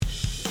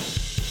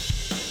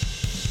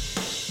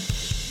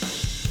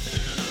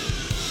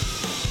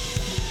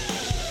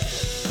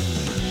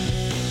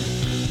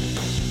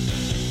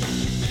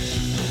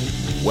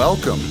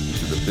Welcome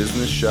to the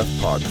Business Chef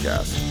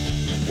Podcast,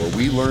 where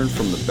we learn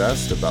from the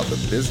best about the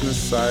business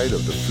side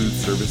of the food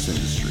service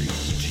industry.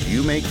 Do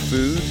you make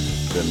food?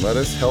 Then let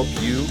us help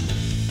you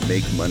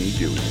make money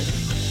doing it.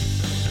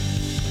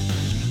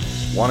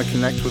 Want to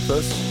connect with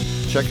us?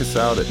 Check us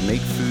out at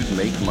Make Food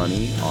Make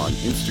Money on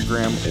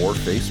Instagram or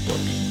Facebook,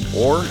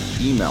 or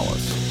email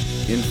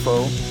us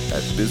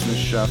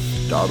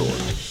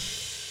info@businesschef.org.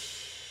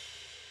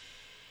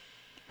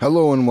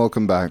 Hello and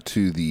welcome back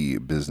to the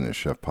Business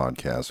Chef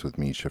Podcast with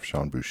me, Chef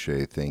Sean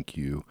Boucher. Thank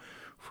you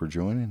for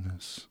joining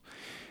us.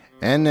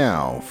 And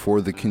now for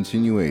the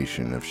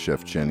continuation of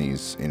Chef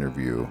Jenny's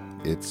interview.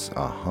 It's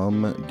a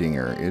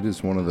humdinger. It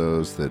is one of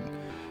those that,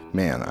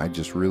 man, I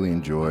just really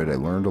enjoyed. I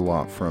learned a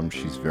lot from.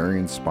 She's very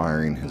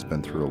inspiring, has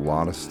been through a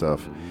lot of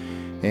stuff,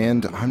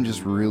 and I'm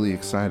just really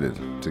excited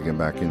to get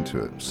back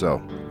into it.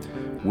 So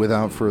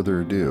without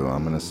further ado,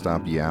 I'm going to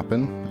stop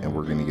yapping and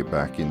we're going to get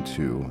back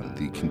into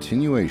the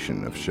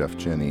continuation of Chef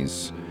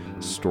Jenny's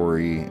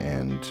story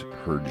and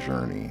her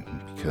journey,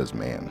 because,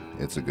 man,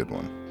 it's a good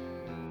one.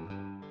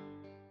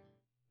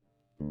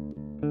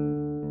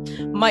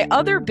 My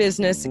other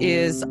business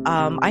is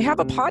I have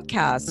a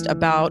podcast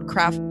about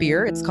craft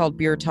beer. It's called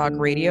Beer Talk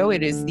Radio.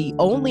 It is the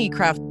only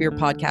craft beer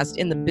podcast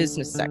in the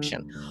business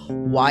section.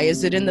 Why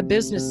is it in the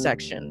business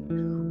section?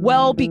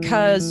 Well,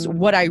 because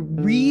what I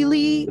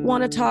really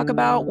want to talk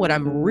about, what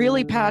I'm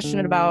really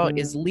passionate about,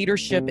 is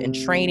leadership and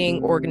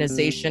training,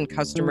 organization,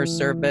 customer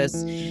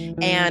service,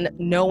 and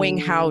knowing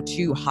how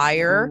to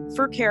hire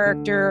for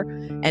character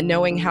and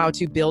knowing how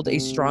to build a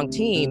strong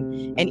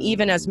team. And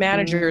even as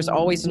managers,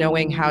 always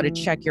knowing how to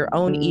check your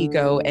own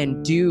ego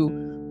and do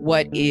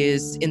what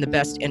is in the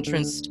best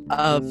interest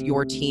of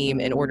your team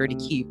in order to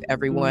keep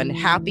everyone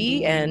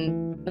happy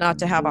and not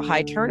to have a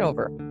high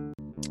turnover.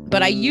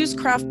 But I use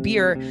craft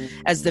beer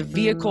as the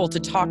vehicle to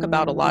talk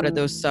about a lot of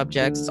those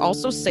subjects.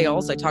 Also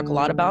sales. I talk a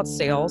lot about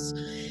sales.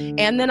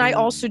 And then I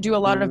also do a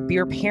lot of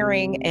beer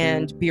pairing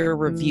and beer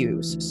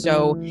reviews.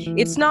 So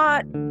it's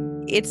not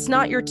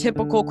your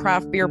typical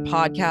craft beer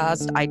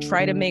podcast. I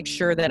try to make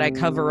sure that I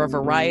cover a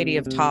variety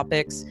of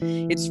topics.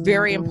 It's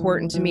very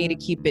important to me to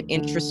keep it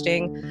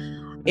interesting.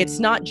 It's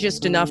not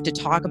just enough to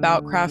talk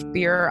about craft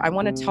beer. I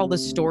want to tell the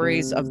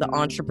stories of the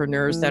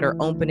entrepreneurs that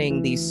are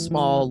opening these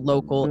small,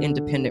 local,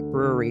 independent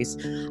breweries.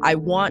 I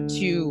want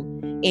to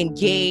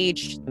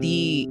engage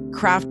the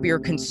craft beer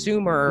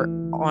consumer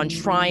on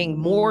trying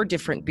more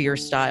different beer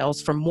styles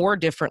from more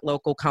different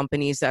local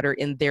companies that are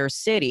in their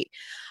city.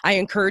 I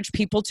encourage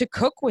people to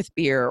cook with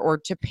beer or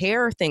to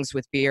pair things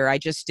with beer. I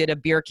just did a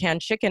beer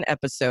canned chicken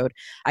episode.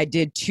 I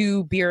did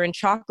 2 beer and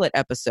chocolate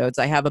episodes.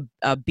 I have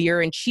a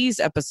beer and cheese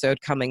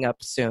episode coming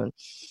up soon.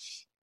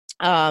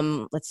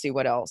 Let's see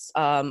what else.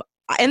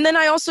 And then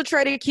I also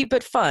try to keep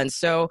it fun.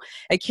 So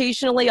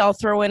occasionally I'll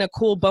throw in a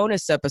cool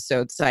bonus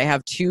episode. So I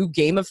have 2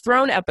 Game of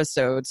Thrones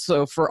episodes.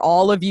 So for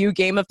all of you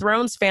Game of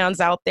Thrones fans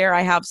out there,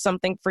 I have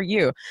something for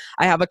you.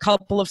 I have a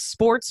couple of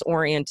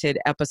sports-oriented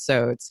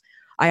episodes.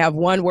 I have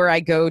one where I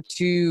go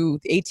to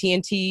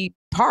AT&T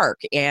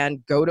Park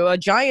and go to a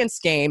Giants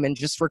game and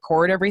just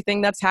record everything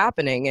that's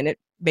happening. And it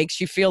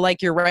makes you feel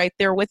like you're right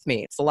there with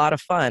me. It's a lot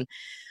of fun.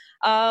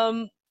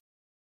 I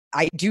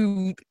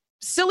do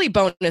silly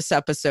bonus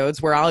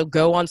episodes where I'll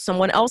go on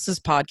someone else's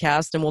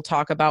podcast and we'll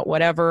talk about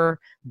whatever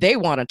they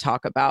want to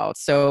talk about.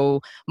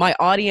 So my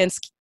audience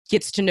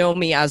gets to know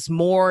me as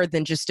more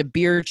than just a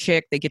beer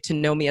chick. They get to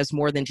know me as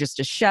more than just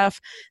a chef.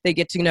 They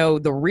get to know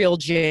the real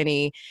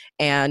Jenny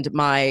and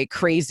my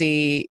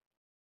crazy,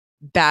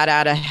 bat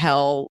out of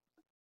hell,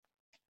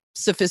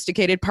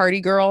 sophisticated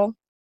party girl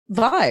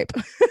vibe.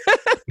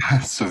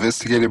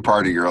 Sophisticated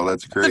party girl.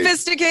 That's great.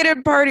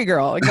 Sophisticated party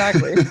girl.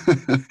 Exactly.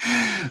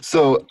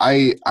 So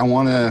I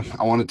want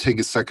to take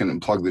a second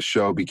and plug the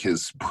show,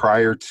 because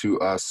prior to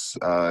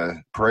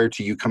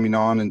you coming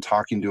on and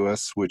talking to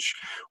us, which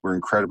we're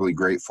incredibly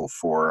grateful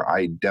for,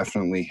 I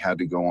definitely had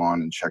to go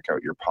on and check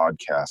out your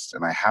podcast.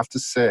 And I have to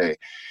say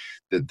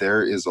that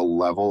there is a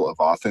level of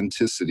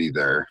authenticity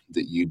there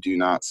that you do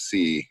not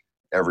see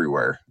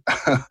everywhere.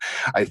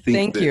 I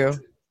think. Thank you.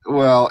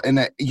 Well,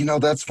 and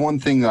that's one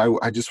thing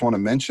I just want to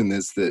mention,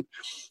 is that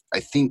I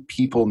think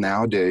people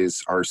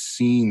nowadays are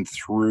seeing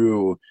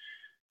through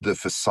the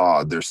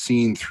facade. They're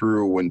seeing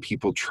through when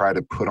people try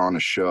to put on a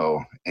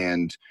show.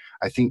 And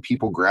I think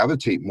people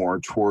gravitate more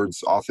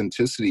towards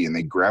authenticity, and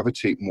they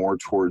gravitate more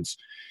towards,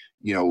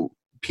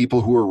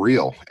 people who are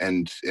real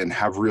and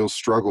have real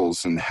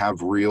struggles and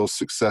have real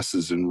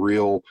successes and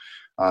real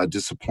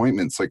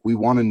disappointments. Like, we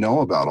want to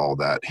know about all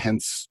that,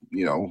 hence,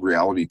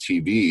 reality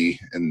TV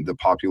and the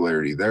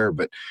popularity there.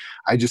 But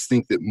I just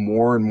think that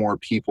more and more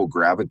people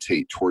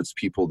gravitate towards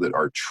people that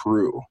are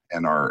true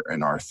and are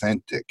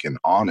authentic and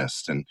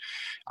honest. And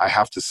I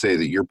have to say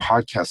that your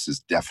podcast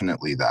is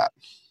definitely that.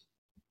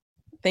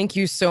 Thank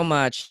you so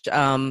much.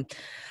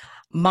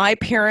 My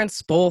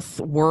parents both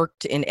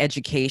worked in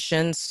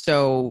education,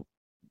 so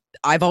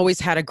I've always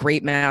had a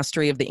great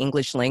mastery of the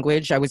English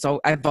language.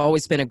 I've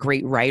always been a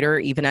great writer,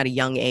 even at a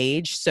young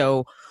age.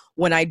 So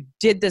when I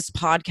did this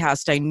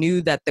podcast, I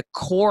knew that the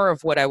core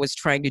of what I was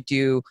trying to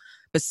do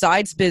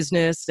besides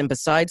business and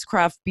besides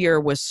craft beer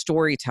was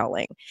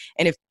storytelling.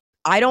 And if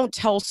I don't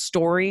tell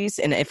stories,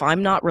 and if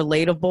I'm not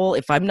relatable,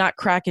 if I'm not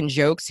cracking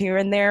jokes here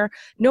and there,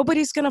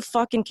 nobody's going to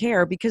fucking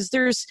care, because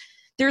there's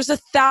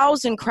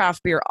 1,000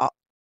 craft beer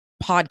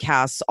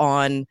podcasts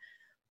on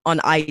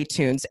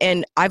iTunes,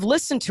 and I've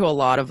listened to a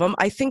lot of them.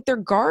 I think they're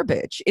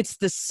garbage. It's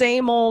the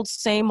same old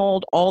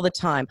all the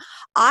time.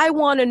 I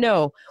want to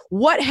know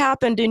what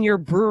happened in your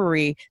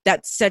brewery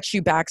that set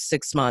you back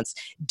 6 months.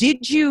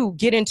 Did you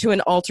get into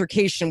an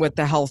altercation with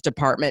the health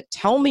department?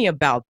 Tell me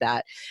about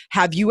that.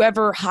 Have you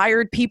ever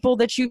hired people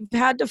that you've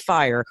had to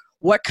fire?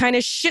 What kind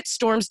of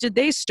shitstorms did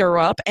they stir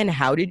up, and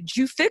how did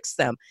you fix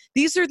them?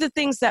 These are the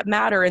things that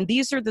matter, and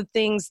these are the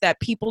things that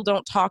people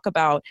don't talk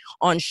about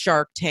on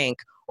Shark Tank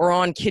or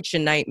on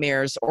Kitchen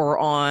Nightmares or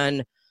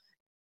on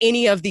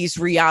any of these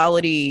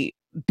reality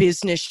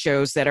business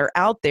shows that are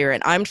out there.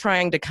 And I'm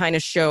trying to kind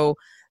of show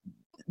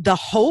the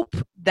hope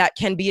that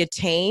can be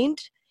attained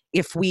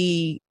if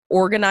we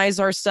organize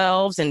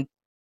ourselves and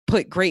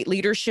put great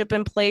leadership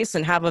in place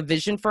and have a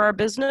vision for our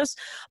business.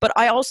 But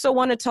I also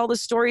want to tell the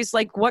stories,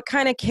 like what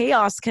kind of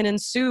chaos can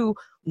ensue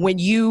when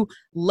you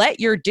let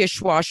your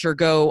dishwasher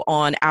go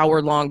on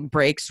hour-long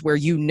breaks where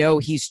you know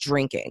he's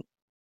drinking.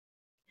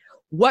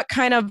 What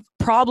kind of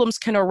problems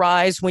can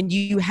arise when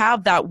you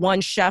have that one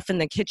chef in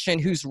the kitchen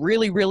who's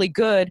really, really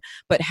good,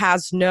 but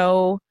has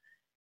no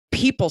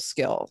people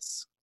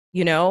skills?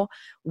 You know,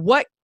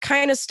 what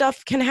kind of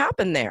stuff can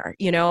happen there?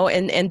 You know,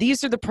 and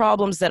these are the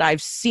problems that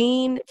I've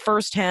seen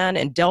firsthand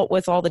and dealt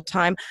with all the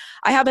time.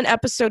 I have an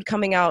episode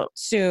coming out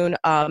soon.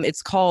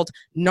 It's called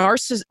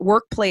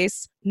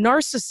Workplace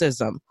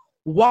Narcissism.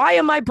 Why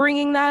am I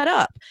bringing that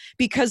up?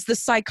 Because the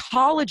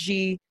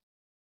psychology.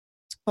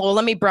 Well,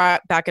 let me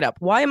back it up.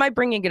 Why am I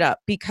bringing it up?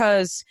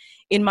 Because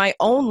in my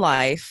own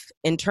life,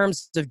 in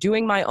terms of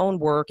doing my own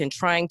work and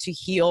trying to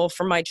heal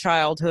from my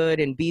childhood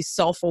and be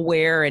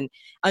self-aware and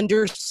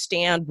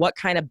understand what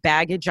kind of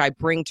baggage I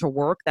bring to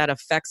work that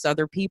affects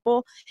other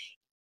people,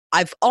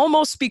 I've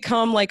almost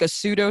become like a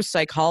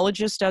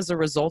pseudo-psychologist as a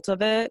result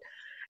of it.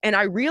 And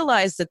I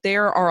realized that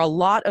there are a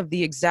lot of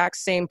the exact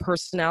same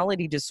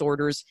personality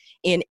disorders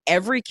in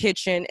every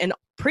kitchen and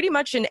pretty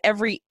much in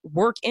every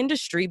work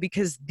industry,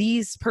 because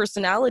these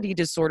personality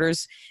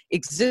disorders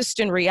exist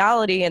in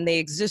reality and they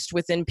exist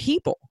within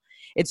people.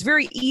 It's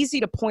very easy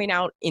to point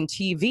out in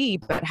TV,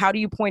 but how do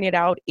you point it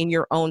out in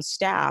your own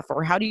staff,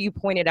 or how do you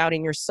point it out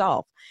in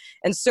yourself?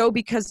 And so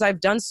because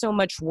I've done so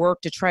much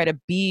work to try to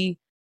be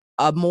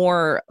a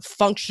more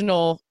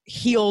functional,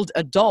 healed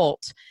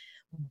adult,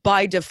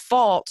 by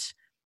default,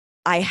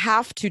 I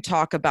have to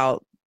talk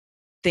about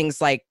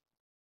things like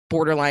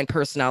borderline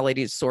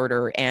personality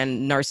disorder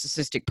and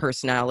narcissistic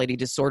personality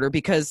disorder,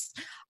 because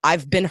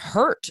I've been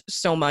hurt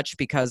so much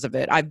because of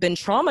it. I've been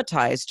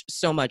traumatized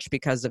so much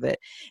because of it.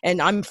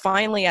 And I'm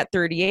finally at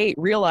 38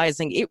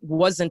 realizing it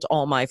wasn't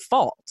all my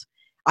fault.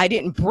 I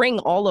didn't bring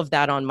all of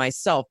that on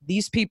myself.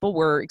 These people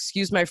were,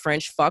 excuse my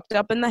French, fucked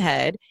up in the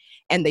head,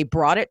 and they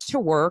brought it to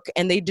work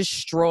and they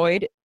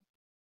destroyed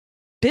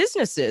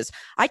businesses.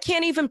 I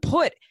can't even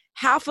put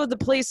half of the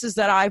places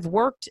that I've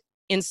worked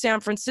in San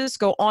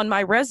Francisco on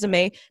my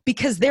resume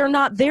because they're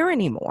not there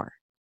anymore.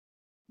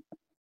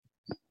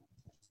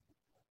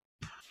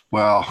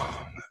 Well,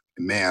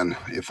 man,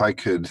 if I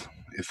could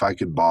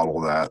bottle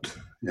that.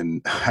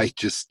 And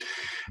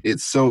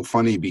it's so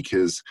funny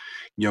because,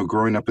 you know,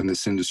 growing up in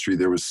this industry,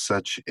 there was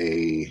such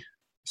a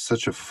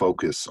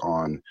focus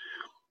on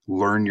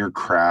learn your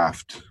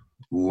craft,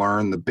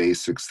 learn the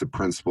basics, the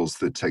principles,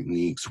 the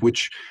techniques,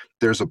 which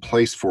there's a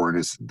place for,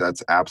 and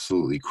that's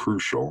absolutely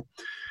crucial.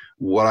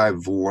 What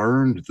I've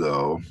learned,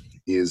 though,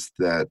 is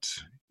that,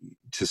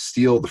 to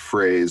steal the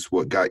phrase,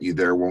 what got you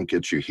there won't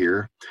get you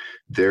here,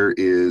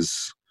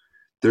 there's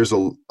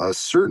a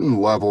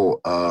certain level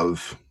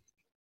of,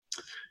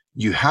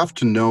 you have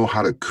to know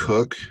how to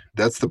cook.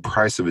 That's the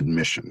price of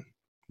admission.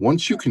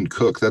 Once you can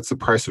cook, that's the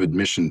price of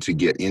admission to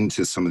get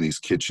into some of these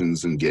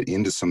kitchens and get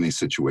into some of these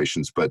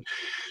situations. But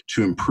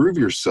to improve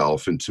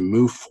yourself and to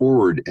move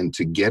forward and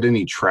to get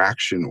any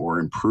traction or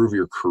improve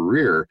your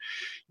career,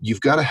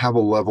 you've got to have a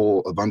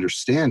level of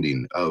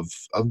understanding of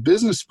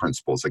business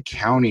principles,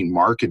 accounting,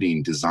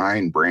 marketing,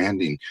 design,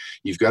 branding.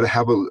 You've got to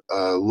have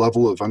a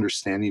level of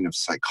understanding of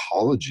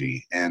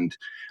psychology. And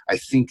I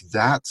think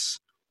that's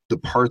the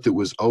part that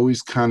was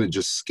always kind of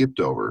just skipped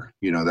over.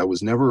 You know, that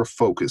was never a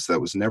focus. That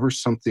was never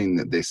something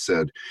that they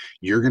said,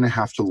 you're going to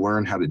have to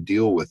learn how to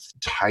deal with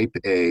type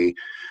A,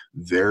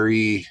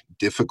 very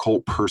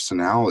difficult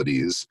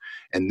personalities,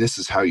 and this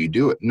is how you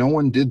do it. No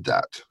one did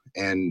that.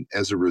 And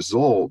as a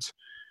result,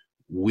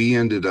 we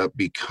ended up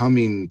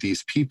becoming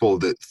these people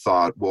that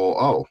thought, well,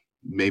 oh,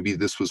 maybe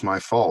this was my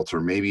fault, or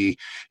maybe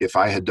if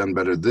I had done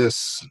better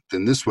this,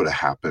 then this would have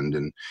happened.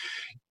 And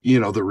you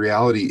know, the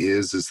reality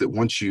is that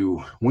once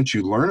you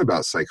learn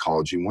about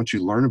psychology, once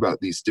you learn about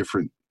these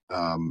different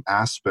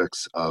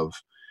aspects of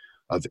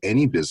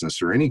any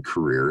business or any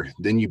career,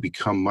 then you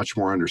become much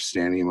more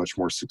understanding, much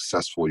more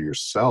successful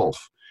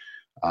yourself.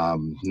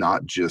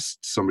 not just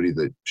somebody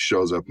that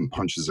shows up and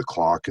punches a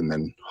clock and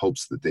then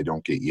hopes that they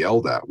don't get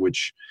yelled at,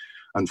 which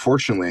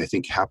unfortunately I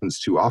think happens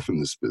too often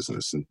in this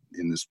business. And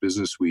in this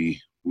business,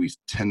 we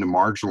tend to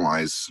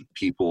marginalize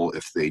people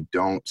if they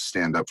don't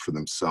stand up for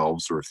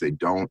themselves, or if they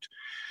don't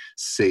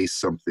say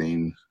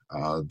something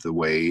the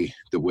way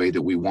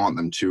that we want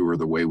them to, or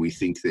the way we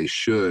think they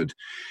should.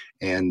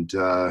 And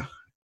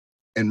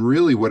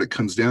really what it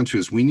comes down to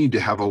is we need to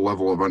have a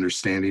level of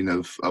understanding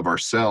of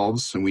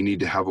ourselves, and we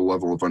need to have a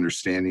level of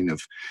understanding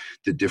of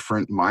the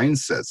different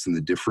mindsets and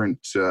the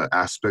different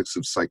aspects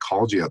of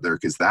psychology out there,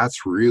 because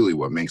that's really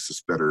what makes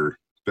us better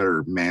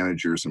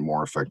managers and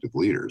more effective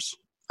leaders.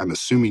 I'm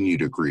assuming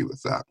you'd agree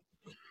with that.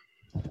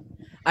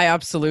 I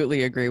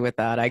absolutely agree with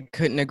that. I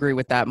couldn't agree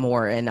with that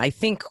more. And I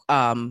think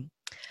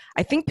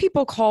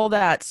people call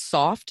that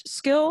soft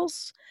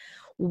skills.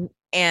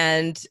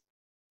 And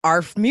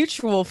our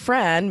mutual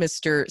friend,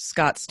 Mr.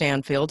 Scott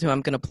Stanfield, who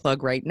I'm going to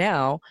plug right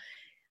now,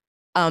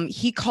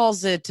 he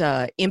calls it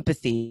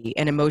empathy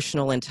and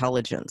emotional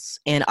intelligence.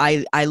 And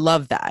I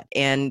love that.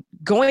 And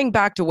going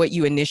back to what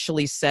you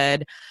initially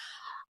said,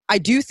 I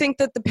do think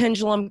that the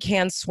pendulum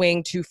can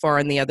swing too far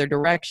in the other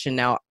direction.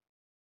 Now,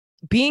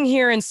 being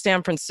here in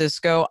San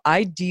Francisco,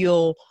 I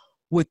deal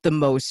with the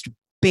most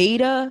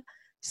beta,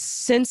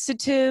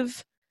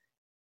 sensitive,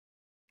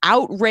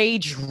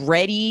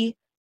 outrage-ready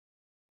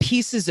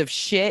pieces of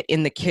shit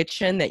in the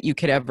kitchen that you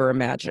could ever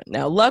imagine.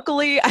 Now,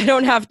 luckily, I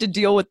don't have to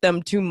deal with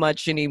them too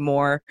much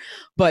anymore.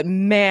 But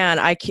man,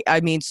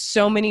 I mean,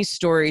 so many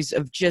stories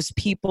of just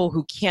people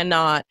who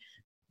cannot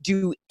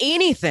do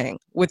anything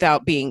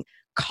without being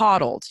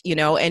coddled,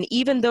 and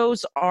even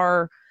those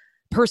are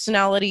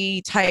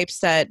personality types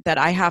that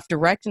I have to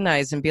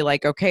recognize and be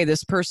like, okay,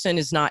 this person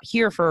is not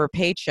here for a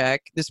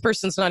paycheck. This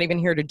person's not even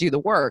here to do the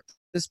work.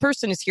 This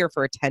person is here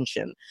for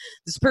attention.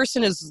 This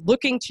person is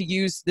looking to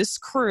use this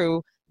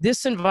crew,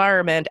 this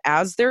environment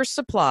as their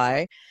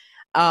supply.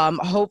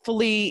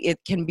 Hopefully it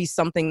can be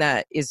something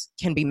that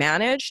can be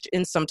managed,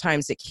 and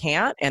sometimes it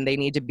can't, and they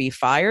need to be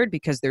fired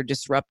because they're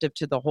disruptive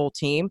to the whole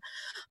team.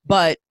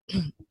 But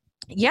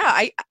yeah,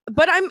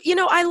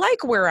 I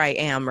like where I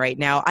am right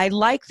now. I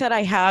like that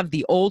I have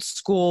the old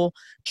school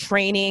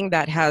training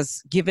that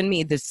has given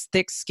me this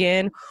thick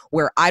skin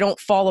where I don't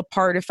fall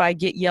apart if I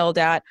get yelled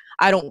at.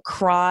 I don't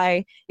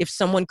cry if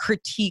someone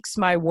critiques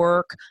my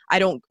work. I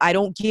don't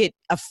get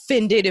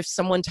offended if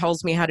someone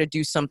tells me how to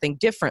do something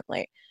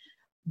differently.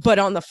 But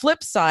on the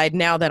flip side,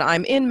 now that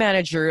I'm in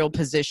managerial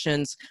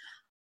positions,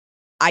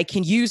 I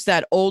can use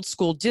that old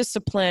school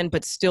discipline,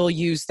 but still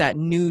use that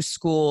new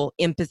school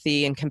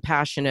empathy and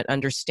compassionate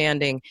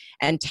understanding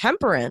and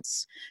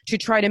temperance to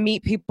try to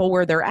meet people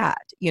where they're at.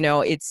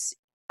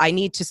 I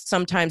need to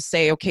sometimes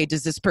say, okay,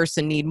 does this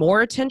person need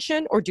more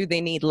attention or do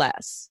they need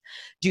less?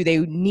 Do they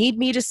need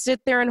me to sit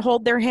there and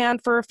hold their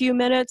hand for a few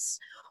minutes?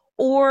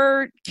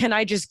 Or can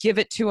I just give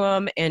it to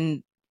them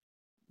and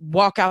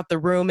walk out the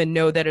room and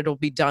know that it'll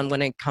be done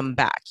when I come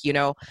back?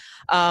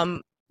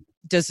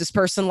 Does this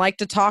person like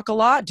to talk a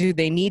lot? Do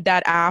they need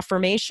that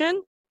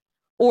affirmation?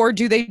 Or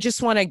do they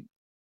just want to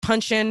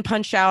punch in,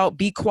 punch out,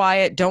 be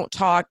quiet, don't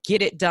talk,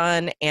 get it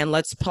done, and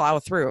let's plow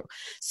through?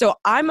 So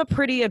I'm a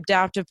pretty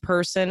adaptive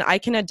person. I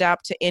can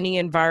adapt to any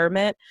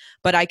environment,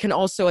 but I can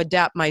also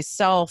adapt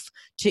myself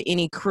to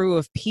any crew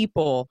of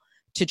people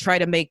to try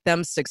to make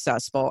them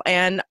successful.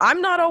 And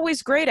I'm not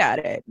always great at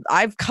it.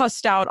 I've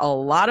cussed out a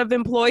lot of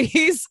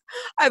employees.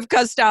 I've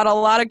cussed out a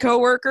lot of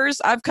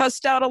coworkers. I've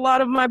cussed out a lot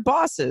of my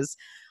bosses.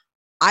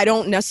 I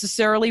don't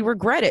necessarily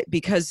regret it,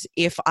 because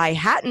if I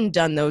hadn't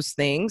done those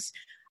things,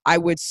 I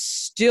would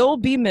still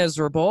be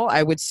miserable.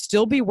 I would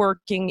still be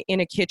working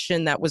in a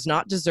kitchen that was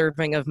not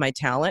deserving of my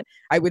talent.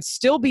 I would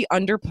still be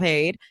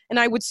underpaid, and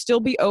I would still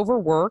be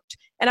overworked,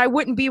 and I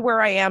wouldn't be where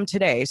I am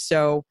today.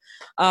 So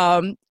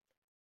my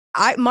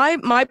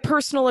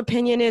personal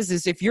opinion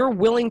is if you're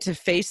willing to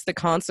face the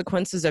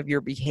consequences of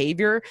your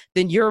behavior,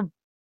 then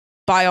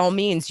by all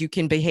means, you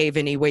can behave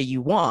any way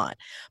you want.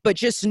 But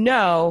just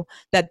know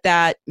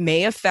that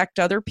may affect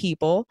other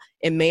people.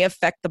 It may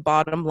affect the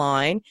bottom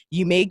line.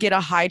 You may get a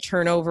high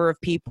turnover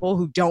of people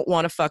who don't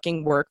want to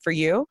fucking work for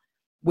you,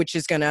 which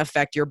is going to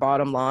affect your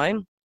bottom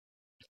line.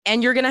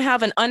 And you're going to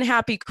have an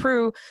unhappy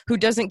crew who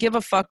doesn't give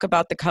a fuck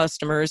about the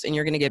customers, and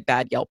you're going to get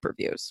bad Yelp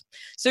reviews.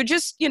 So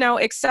just,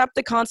 accept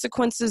the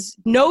consequences,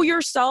 know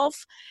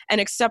yourself, and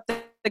accept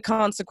the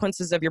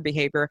consequences of your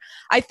behavior.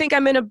 I think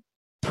I'm in a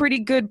pretty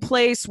good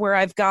place where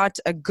I've got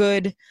a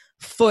good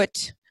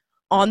foot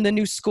on the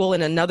new school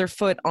and another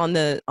foot on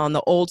the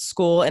old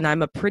school, and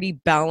I'm a pretty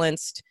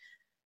balanced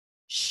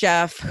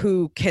chef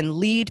who can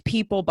lead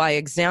people by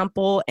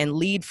example and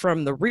lead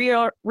from the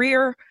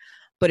rear.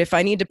 But if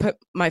I need to put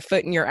my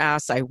foot in your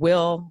ass, I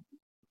will.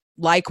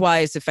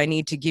 Likewise, if I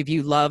need to give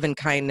you love and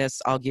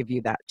kindness, I'll give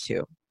you that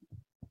too.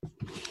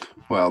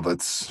 Well,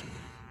 that's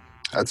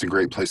a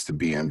great place to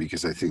be in,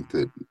 because I think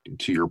that,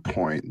 to your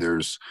point,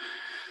 there's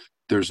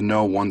there's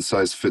no one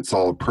size fits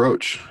all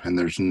approach, and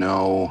there's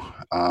no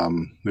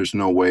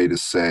way to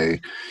say,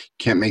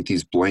 can't make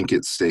these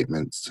blanket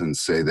statements and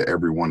say that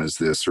everyone is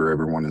this or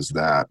everyone is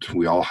that.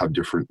 We all have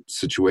different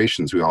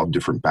situations. We all have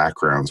different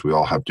backgrounds. We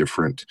all have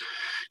different,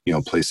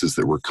 places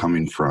that we're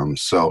coming from.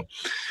 So,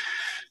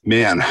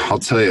 man, I'll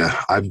tell you,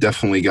 I've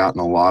definitely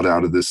gotten a lot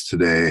out of this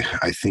today.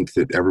 I think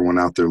that everyone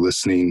out there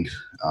listening,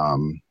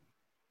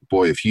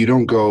 boy, if you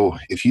don't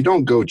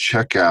go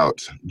check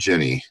out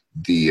Jenny,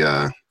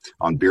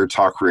 on Beer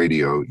Talk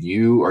Radio,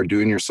 you are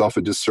doing yourself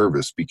a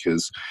disservice,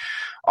 because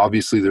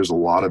obviously there's a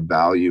lot of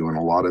value and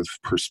a lot of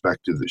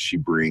perspective that she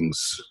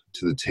brings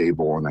to the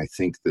table. And I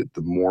think that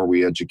the more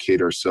we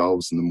educate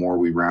ourselves and the more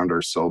we round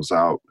ourselves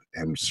out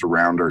and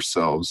surround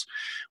ourselves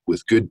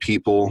with good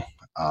people,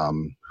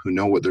 who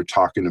know what they're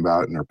talking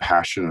about and are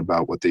passionate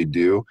about what they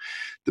do,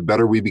 the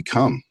better we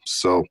become.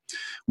 So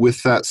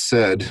with that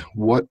said,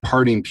 what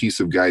parting piece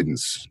of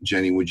guidance,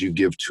 Jenny, would you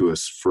give to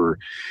us for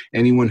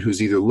anyone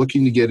who's either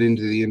looking to get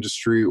into the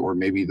industry or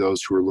maybe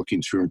those who are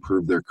looking to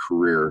improve their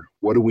career?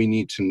 What do we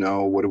need to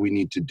know? What do we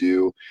need to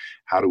do?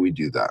 How do we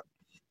do that?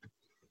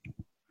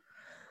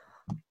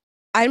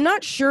 I'm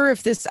not sure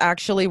if this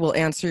actually will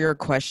answer your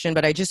question,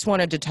 but I just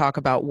wanted to talk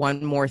about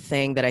one more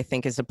thing that I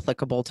think is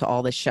applicable to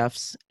all the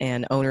chefs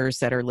and owners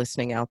that are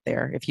listening out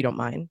there, if you don't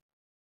mind.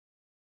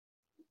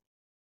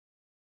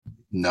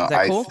 No,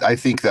 cool? I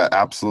think that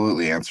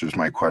absolutely answers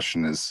my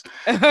question. Is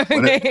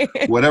Okay.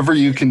 whatever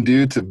you can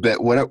do to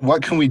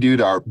what can we do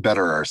to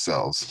better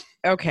ourselves?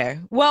 Okay.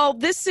 Well,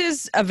 this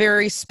is a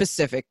very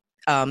specific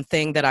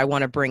thing that I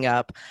want to bring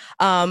up.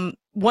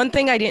 One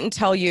thing I didn't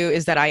tell you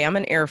is that I am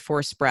an Air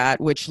Force brat,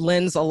 which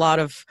lends a lot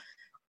of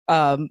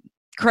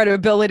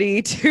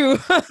credibility to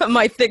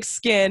my thick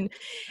skin.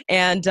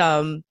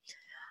 And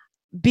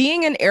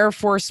being an Air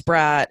Force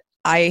brat,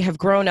 I have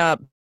grown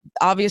up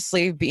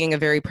obviously being a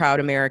very proud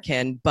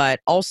American, but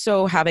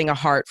also having a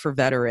heart for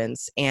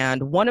veterans.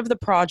 And one of the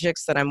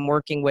projects that I'm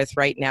working with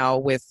right now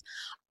with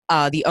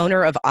the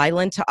owner of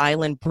Island to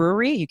Island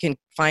Brewery. You can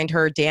find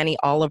her, Danny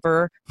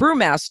Oliver,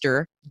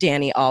 brewmaster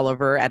Danny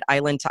Oliver at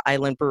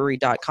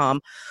islandtoislandbrewery.com.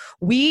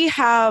 We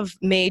have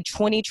made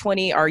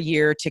 2020 our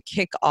year to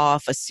kick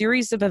off a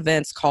series of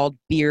events called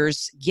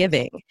Beers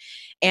Giving.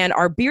 And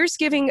our Beers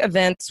Giving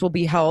events will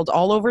be held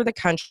all over the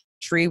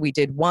country. We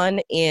did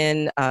one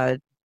in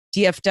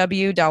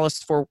DFW,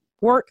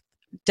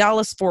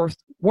 Dallas-Fort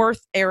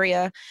Worth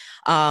area.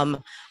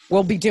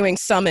 We'll be doing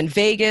some in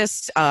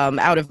Vegas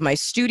out of my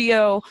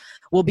studio.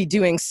 We'll be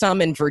doing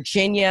some in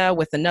Virginia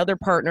with another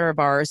partner of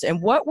ours.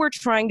 And what we're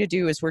trying to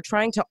do is we're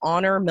trying to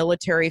honor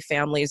military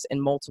families in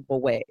multiple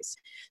ways.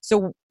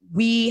 So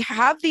we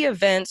have the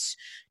events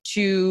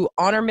to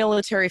honor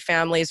military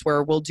families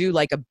where we'll do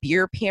like a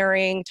beer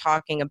pairing,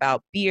 talking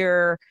about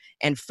beer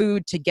and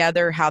food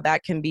together, how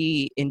that can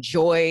be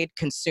enjoyed,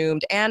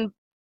 consumed, and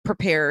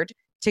prepared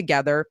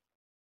together.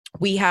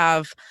 We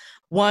have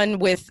one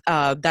with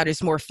that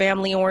is more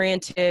family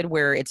oriented,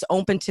 where it's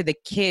open to the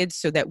kids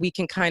so that we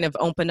can kind of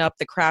open up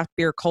the craft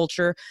beer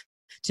culture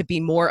to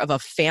be more of a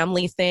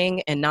family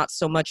thing and not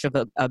so much of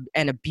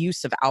an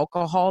abuse of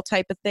alcohol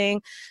type of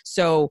thing.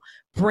 So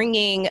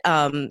bringing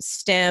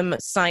STEM,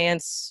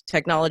 science,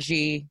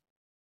 technology,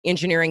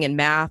 engineering, and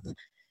math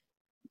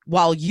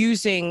while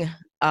using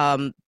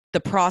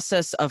the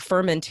process of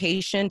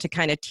fermentation to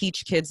kind of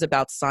teach kids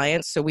about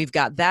science. So we've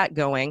got that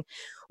going.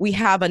 We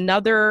have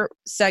another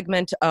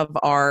segment of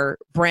our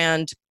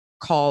brand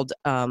called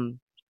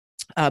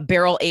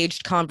Barrel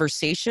Aged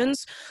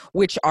Conversations,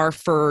 which are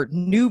for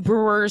new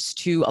brewers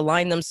to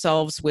align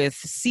themselves with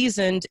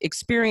seasoned,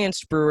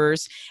 experienced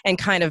brewers and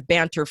kind of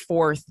banter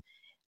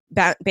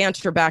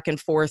back and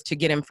forth to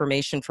get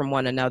information from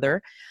one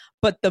another.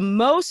 But the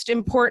most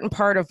important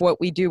part of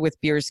what we do with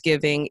Beers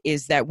Giving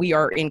is that we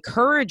are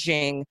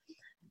encouraging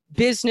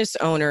business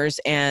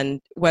owners,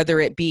 and whether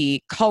it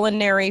be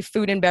culinary,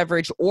 food and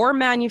beverage, or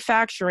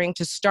manufacturing,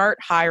 to start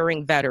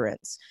hiring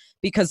veterans.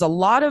 Because a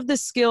lot of the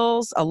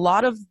skills, a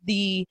lot of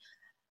the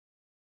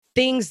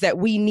things that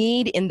we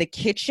need in the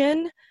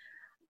kitchen,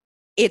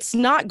 it's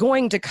not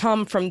going to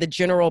come from the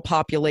general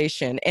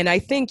population. And I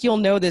think you'll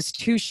know this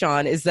too,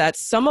 Sean, is that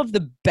some of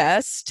the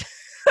best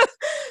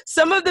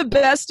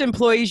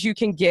employees you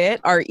can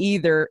get are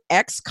either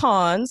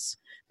ex-cons,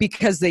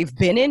 because they've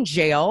been in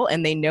jail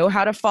and they know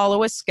how to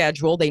follow a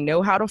schedule, they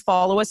know how to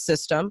follow a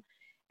system,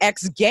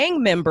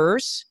 ex-gang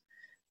members,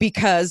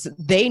 because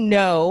they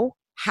know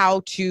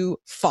how to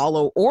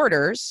follow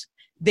orders,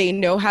 they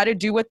know how to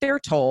do what they're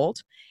told,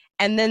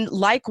 and then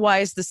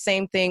likewise the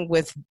same thing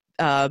with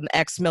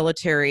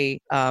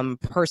ex-military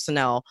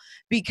personnel,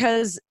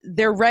 because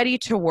they're ready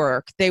to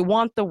work, they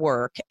want the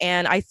work.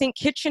 And I think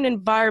kitchen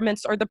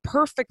environments are the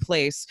perfect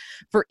place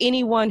for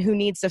anyone who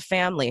needs a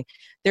family.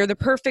 They're the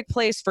perfect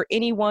place for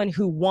anyone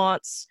who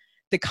wants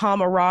the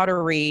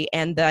camaraderie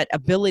and that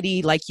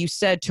ability, like you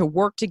said, to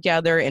work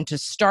together and to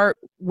start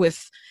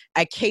with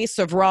a case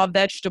of raw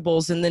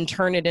vegetables and then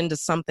turn it into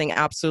something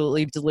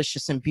absolutely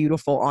delicious and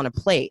beautiful on a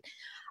plate.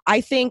 I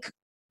think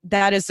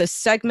that is a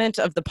segment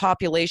of the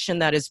population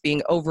that is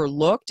being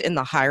overlooked in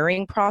the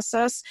hiring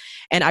process.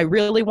 And I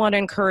really want to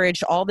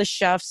encourage all the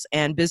chefs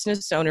and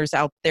business owners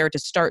out there to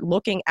start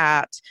looking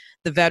at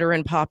the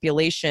veteran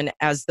population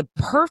as the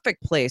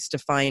perfect place to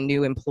find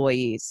new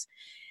employees.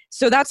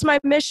 So that's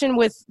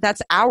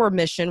that's our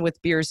mission with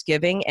Beers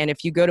Giving. And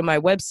if you go to my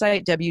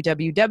website,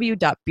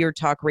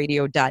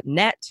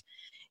 www.beertalkradio.net,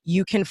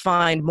 you can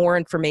find more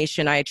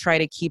information. I try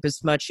to keep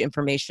as much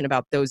information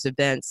about those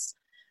events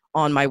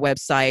on my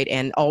website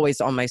and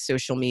always on my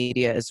social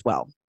media as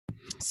well.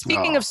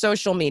 Speaking of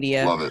social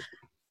media. Love it.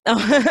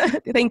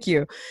 Thank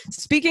you.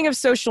 Speaking of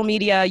social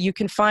media, you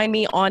can find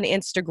me on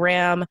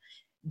Instagram,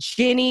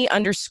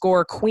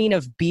 Ginny_Queen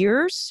of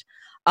Beers.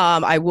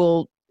 I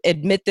will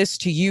admit this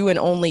to you and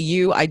only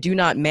you. I do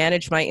not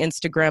manage my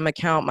Instagram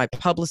account. My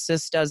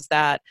publicist does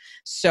that.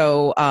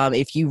 So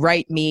if you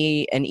write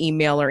me an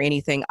email or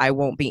anything, I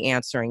won't be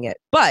answering it.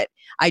 But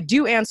I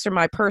do answer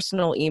my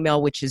personal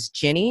email, which is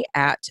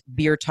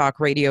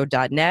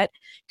Ginny@beertalkradio.net.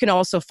 You can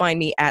also find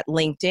me at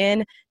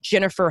LinkedIn,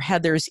 Jennifer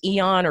Heathers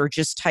Eon, or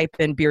just type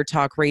in Beer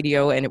Talk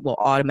Radio and it will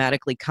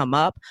automatically come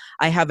up.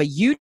 I have a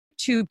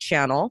YouTube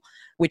channel,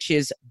 which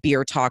is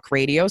Beer Talk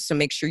Radio. So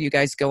make sure you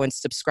guys go and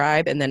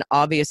subscribe. And then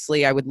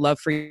obviously I would love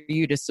for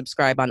you to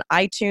subscribe on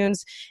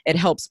iTunes. It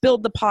helps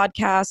build the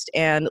podcast,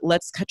 and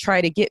let's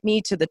try to get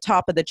me to the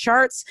top of the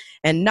charts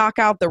and knock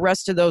out the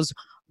rest of those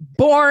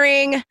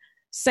boring,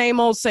 same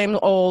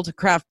old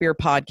craft beer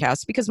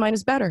podcasts, because mine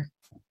is better.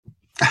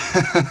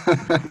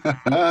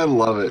 I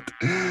love it.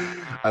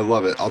 I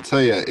love it. I'll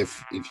tell you,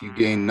 if you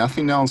gain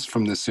nothing else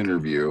from this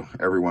interview,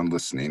 everyone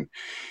listening,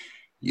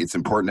 it's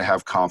important to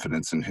have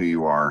confidence in who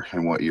you are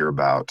and what you're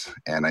about.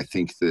 And I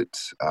think that,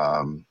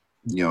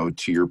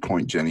 to your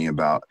point, Jenny,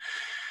 about,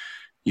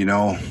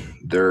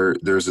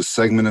 there's a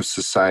segment of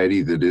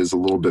society that is a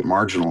little bit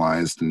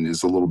marginalized and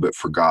is a little bit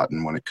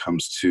forgotten when it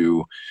comes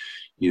to,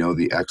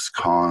 the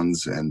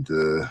ex-cons and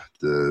the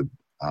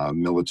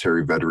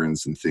military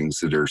veterans and things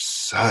that are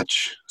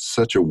such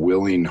a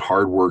willing,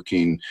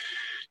 hardworking,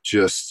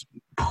 just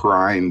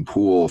prime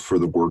pool for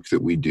the work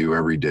that we do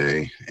every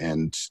day,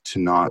 and to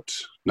not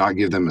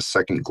give them a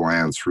second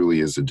glance really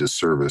is a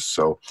disservice.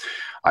 So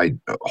I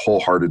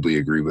wholeheartedly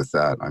agree with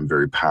that. I'm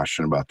very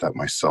passionate about that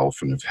myself,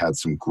 and have had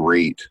some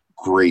great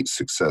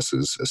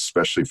successes,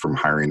 especially from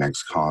hiring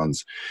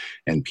ex-cons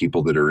and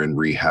people that are in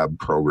rehab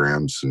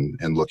programs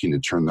and looking to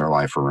turn their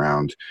life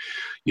around.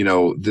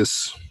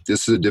 This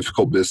is a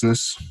difficult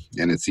business,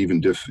 and it's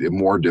even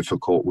more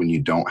difficult when you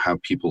don't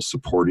have people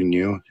supporting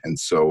you. And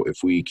so if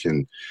we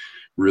can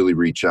really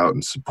reach out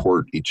and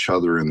support each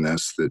other in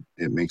this, that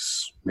it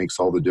makes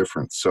all the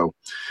difference. So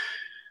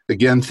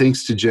again,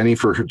 thanks to Jenny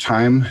for her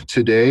time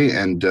today,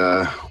 and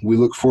we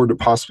look forward to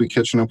possibly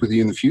catching up with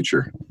you in the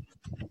future.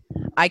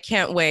 I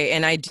can't wait.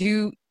 And I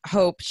do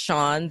hope,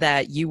 Sean,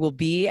 that you will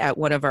be at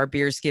one of our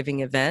Beers Giving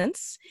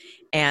events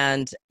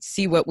and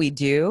see what we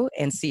do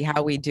and see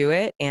how we do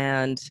it.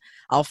 And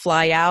I'll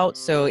fly out.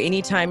 So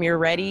anytime you're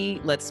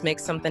ready, let's make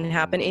something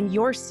happen in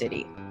your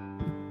city.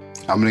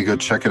 I'm going to go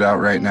check it out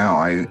right now.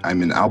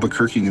 I'm in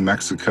Albuquerque, New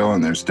Mexico,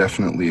 and there's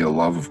definitely a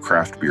love of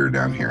craft beer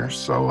down here.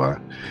 So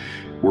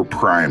we're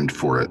primed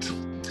for it.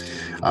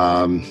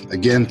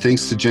 Again,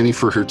 thanks to Jenny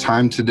for her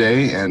time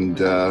today, and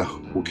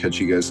we'll catch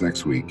you guys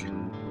next week.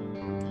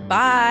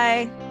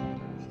 Bye.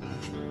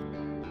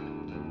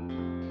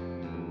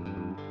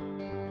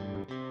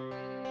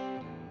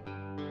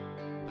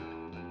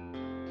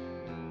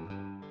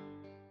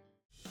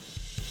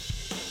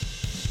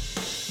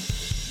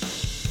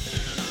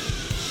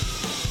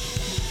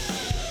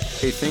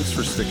 Hey, thanks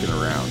for sticking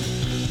around.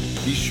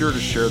 Be sure to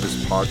share this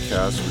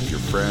podcast with your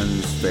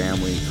friends,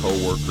 family,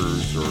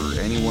 coworkers, or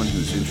anyone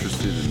who's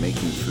interested in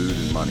making food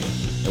and money.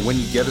 And when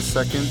you get a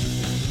second,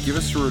 give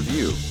us a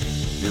review.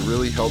 It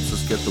really helps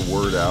us get the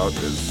word out,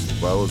 as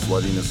well as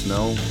letting us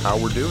know how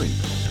we're doing.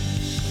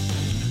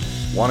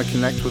 Want to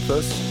connect with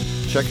us?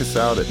 Check us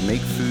out at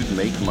Make Food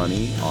Make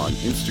Money on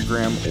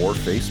Instagram or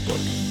Facebook,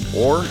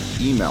 or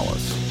email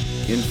us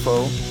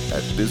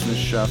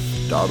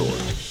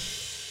info@businesschef.org.